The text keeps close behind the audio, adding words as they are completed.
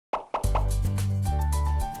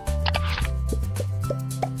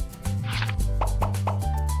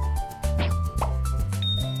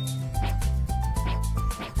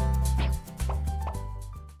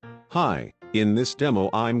Hi, in this demo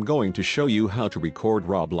I'm going to show you how to record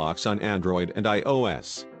Roblox on Android and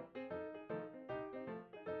iOS.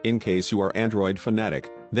 In case you are Android fanatic,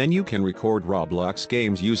 then you can record Roblox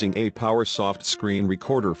games using a PowerSoft screen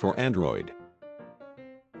recorder for Android.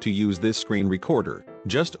 To use this screen recorder,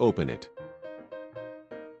 just open it.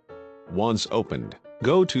 Once opened,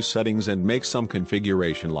 go to Settings and make some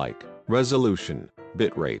configuration like resolution,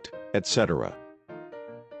 bitrate, etc.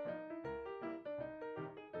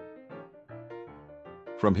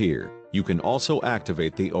 From here, you can also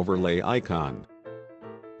activate the overlay icon.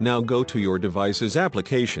 Now go to your device's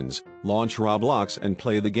applications, launch Roblox and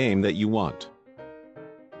play the game that you want.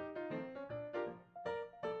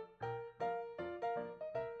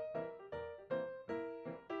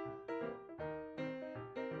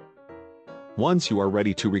 Once you are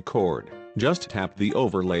ready to record, just tap the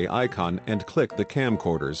overlay icon and click the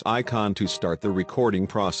camcorder's icon to start the recording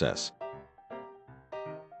process.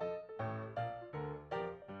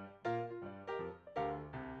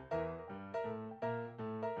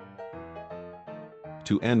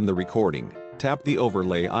 To end the recording, tap the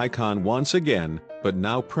overlay icon once again, but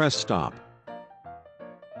now press stop.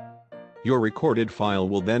 Your recorded file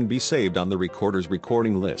will then be saved on the recorder's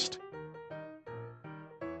recording list.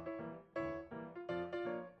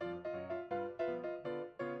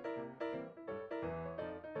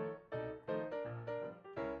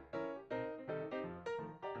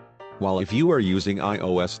 While if you are using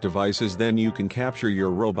iOS devices, then you can capture your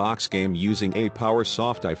Roblox game using a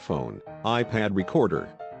PowerSoft iPhone, iPad recorder.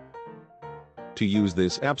 To use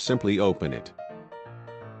this app, simply open it.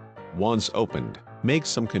 Once opened, make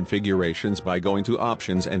some configurations by going to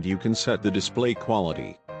Options and you can set the display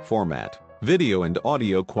quality, format, video and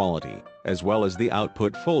audio quality, as well as the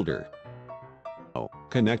output folder.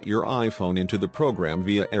 Connect your iPhone into the program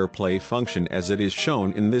via AirPlay function as it is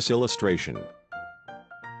shown in this illustration.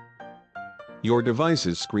 Your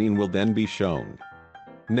device's screen will then be shown.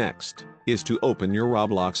 Next, is to open your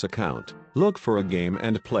Roblox account, look for a game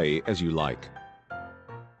and play as you like.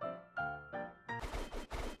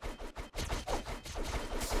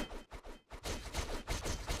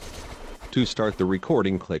 To start the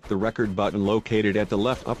recording, click the record button located at the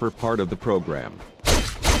left upper part of the program.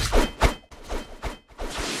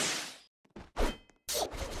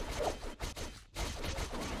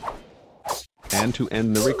 And to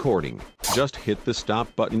end the recording, just hit the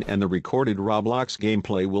stop button and the recorded Roblox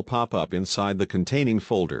gameplay will pop up inside the containing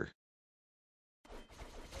folder.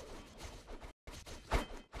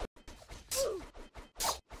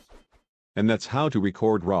 And that's how to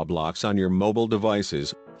record Roblox on your mobile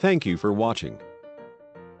devices. Thank you for watching.